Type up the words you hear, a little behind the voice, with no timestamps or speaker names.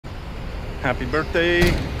Happy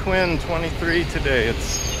birthday, Quinn, 23 today.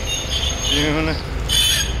 It's June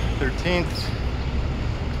 13th,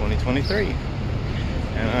 2023.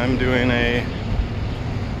 And I'm doing I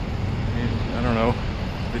don't know,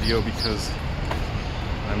 video because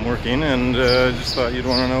I'm working and just thought you'd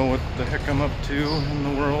want to know what the heck I'm up to in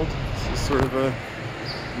the world. This is sort of a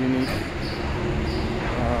unique,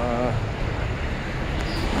 I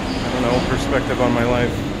don't know, perspective on my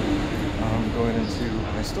life. Going into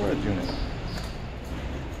my storage unit.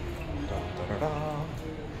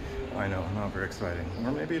 I know, not very exciting.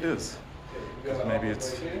 Or maybe it is. Maybe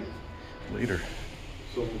it's later.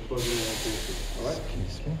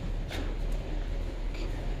 Excuse me.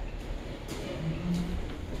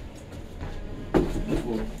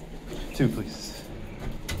 Okay. 2, please.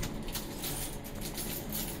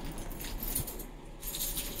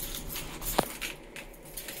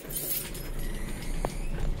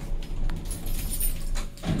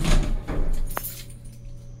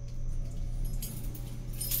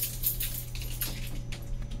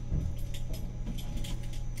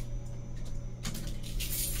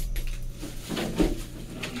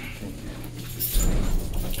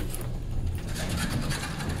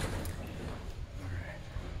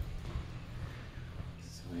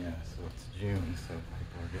 June, so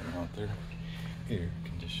people are getting out their air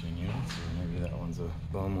conditioning units, or maybe that one's a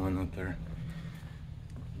bum one that they're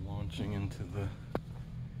launching into the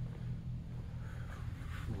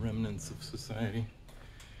remnants of society.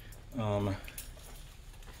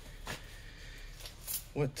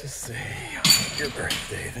 What to say on your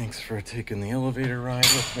birthday? Thanks for taking the elevator ride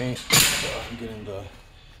with me. I'm getting the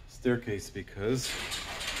staircase because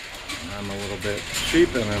I'm a little bit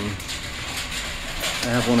cheap and I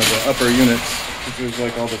have one of the upper units because there's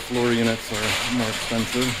like all the floor units are more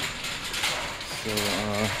expensive. So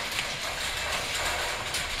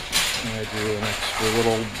I do an extra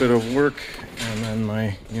little bit of work and then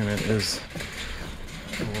my unit is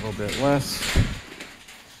a little bit less.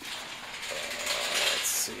 Let's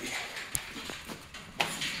see.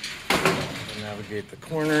 Navigate the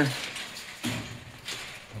corner.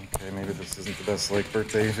 Okay, maybe this isn't the best like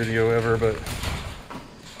birthday video ever, but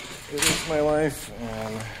it is my life,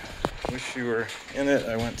 and wish you were in it.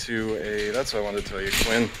 I went to that's what I wanted to tell you,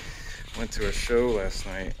 Quinn. Went to a show last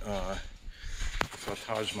night. Saw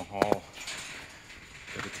Taj Mahal.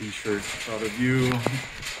 Got a t-shirt, thought of you.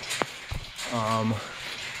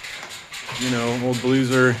 You know, old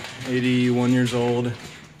blueser, 81 years old.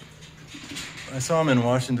 I saw him in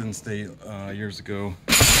Washington State years ago,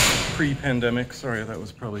 pre-pandemic. Sorry, that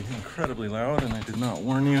was probably incredibly loud, and I did not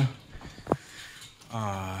warn you.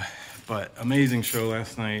 But amazing show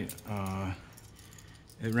last night.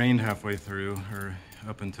 It rained halfway through, or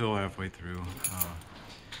up until halfway through,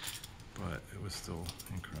 but it was still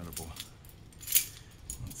incredible.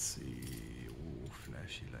 Let's see, ooh,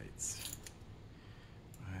 flashy lights.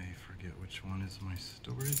 I forget which one is my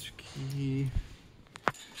storage key.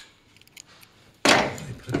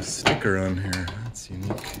 They put a sticker on here, that's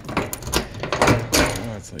unique.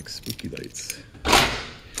 Oh, it's like spooky lights.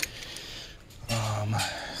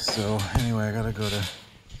 So anyway, I gotta go to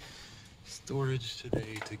storage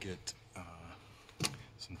today to get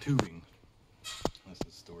some tubing. This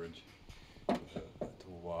is storage,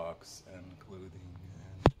 toolbox and clothing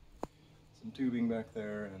and some tubing back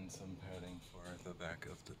there and some padding for the back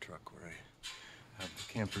of the truck where I have the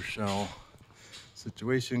camper shell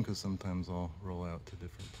situation, because sometimes I'll roll out to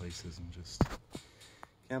different places and just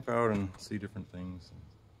camp out and see different things.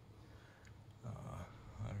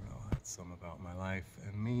 I don't know, that's some about my life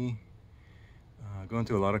and me. Going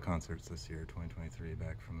to a lot of concerts this year, 2023,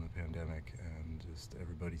 back from the pandemic, and just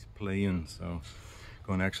everybody's playing. So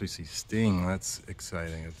going to actually see Sting, that's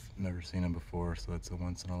exciting. I've never seen him before, so that's a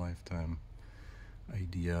once in a lifetime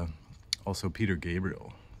idea. Also Peter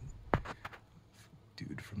Gabriel,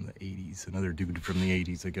 dude from the 80s, another dude from the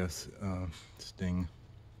 80s, I guess, Sting.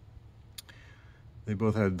 They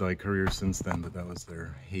both had like careers since then, but that was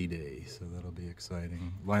their heyday, so that'll be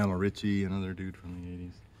exciting. Lionel Richie, another dude from the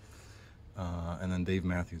 80s. And then Dave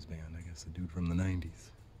Matthews Band, I guess, a dude from the 90s.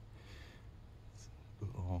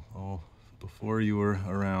 All before you were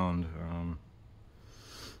around.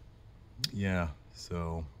 Yeah,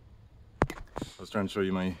 so I was trying to show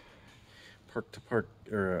you my park to park,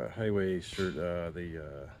 or highway shirt,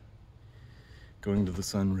 the Going to the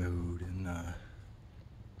Sun Road in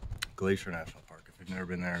Glacier National Park. If you've never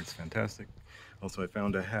been there, it's fantastic. Also, I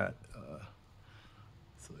found a hat,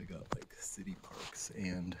 so I got like city parks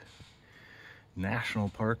and national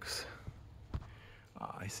parks.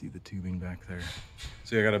 I see the tubing back there.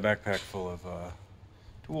 So I got a backpack full of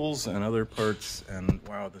tools and other parts. And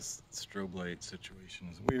wow, this strobe light situation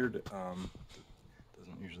is weird.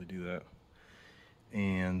 Doesn't usually do that.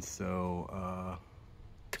 And so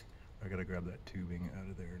I gotta grab that tubing out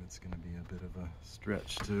of there, and it's gonna be a bit of a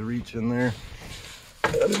stretch to reach in there.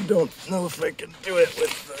 I don't know if I can do it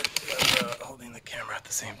with holding the camera at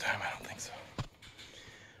the same time. I don't think so.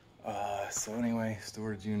 So anyway,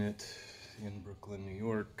 storage unit in Brooklyn, New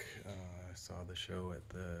York. I saw the show at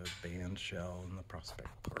the band shell in the Prospect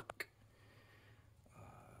Park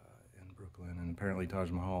in Brooklyn, and apparently Taj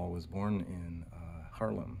Mahal was born in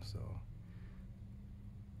Harlem, so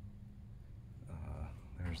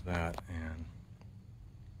there's that. And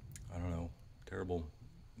I don't know, terrible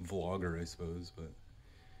vlogger, I suppose, but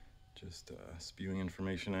just spewing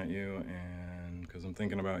information at you, and because I'm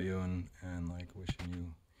thinking about you and like wishing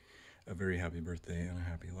you a very happy birthday and a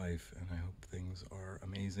happy life, and I hope things are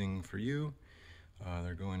amazing for you.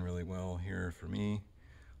 They're going really well here for me,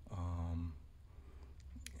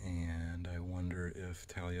 and I wonder if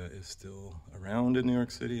Talia is still around in New York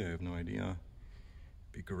City. I have no idea.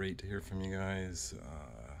 It'd be great to hear from you guys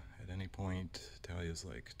at any point. Talia's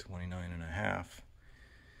like 29 and a half,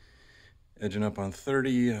 edging up on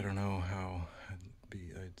 30. I don't know how.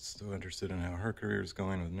 I'd still interested in how her career is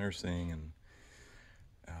going with nursing, and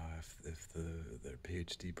if their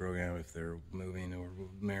PhD program, if they're moving or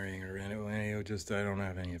marrying or anyway, just I don't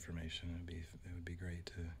have any information. It would be great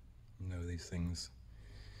to know these things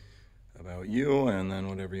about you, and then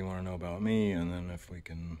whatever you want to know about me, and then if we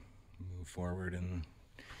can move forward and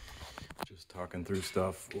just talking through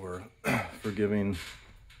stuff or forgiving,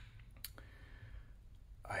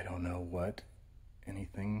 I don't know what,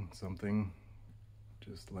 anything, something,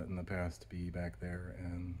 just letting the past be back there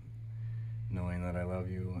and knowing that I love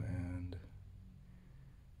you, and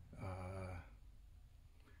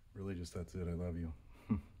really just that's it. I love you.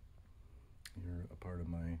 You're a part of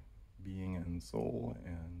my being and soul,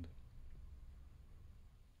 and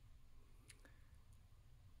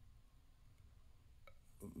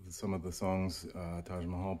some of the songs Taj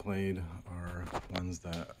Mahal played are ones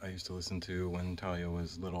that I used to listen to when Talia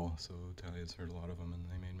was little, so Talia's heard a lot of them, and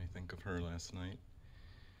they made me think of her last night.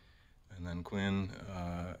 And then Quinn,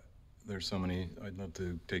 there's so many. I'd love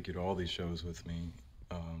to take you to all these shows with me,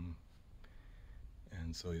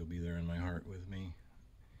 and so you'll be there in my heart with me,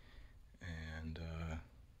 and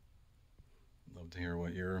love to hear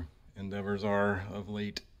what your endeavors are of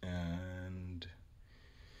late. And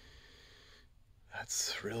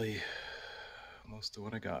that's really most of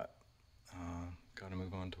what I got. Got to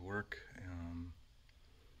move on to work,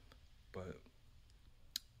 but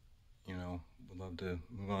you know, would love to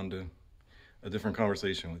move on to a different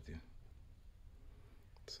conversation with you.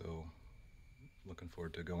 So looking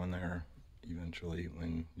forward to going there eventually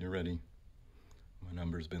when you're ready. My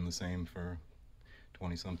number's been the same for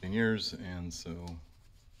 20-something years, and so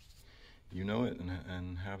you know it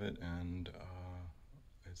and have it, and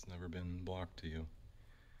it's never been blocked to you,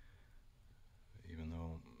 even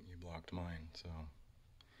though you blocked mine. So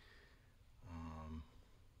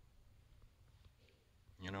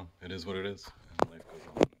you know, it is what it is, and life goes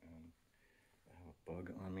on. And I have a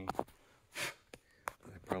bug on me that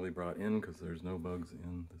I probably brought in because there's no bugs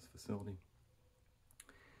in this facility.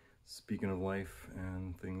 Speaking of life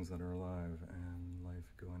and things that are alive and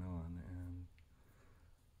life going on, and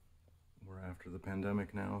we're after the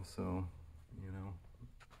pandemic now, so, you know,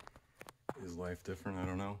 is life different? I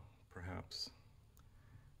don't know, perhaps.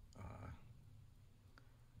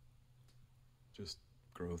 Just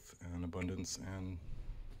growth and abundance and,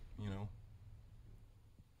 you know,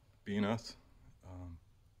 being us.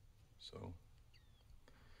 So,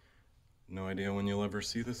 no idea when you'll ever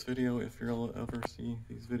see this video, if you'll ever see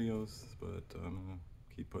these videos, but I'm gonna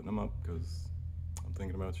keep putting them up because I'm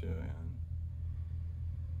thinking about you and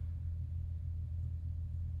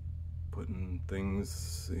putting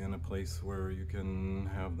things in a place where you can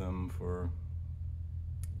have them for,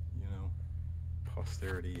 you know,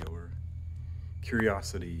 posterity or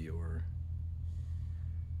curiosity or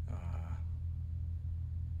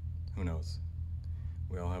who knows.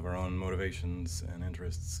 We all have our own motivations and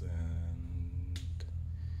interests and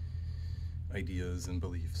ideas and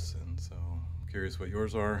beliefs, and so I'm curious what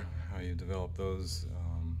yours are, how you develop those,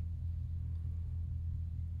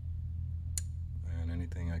 and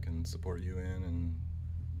anything I can support you in and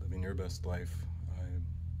living your best life, I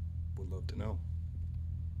would love to know.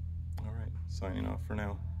 All right, signing off for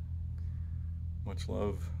now. Much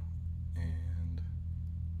love and,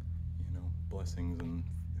 you know, blessings and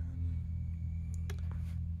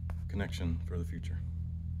connection for the future.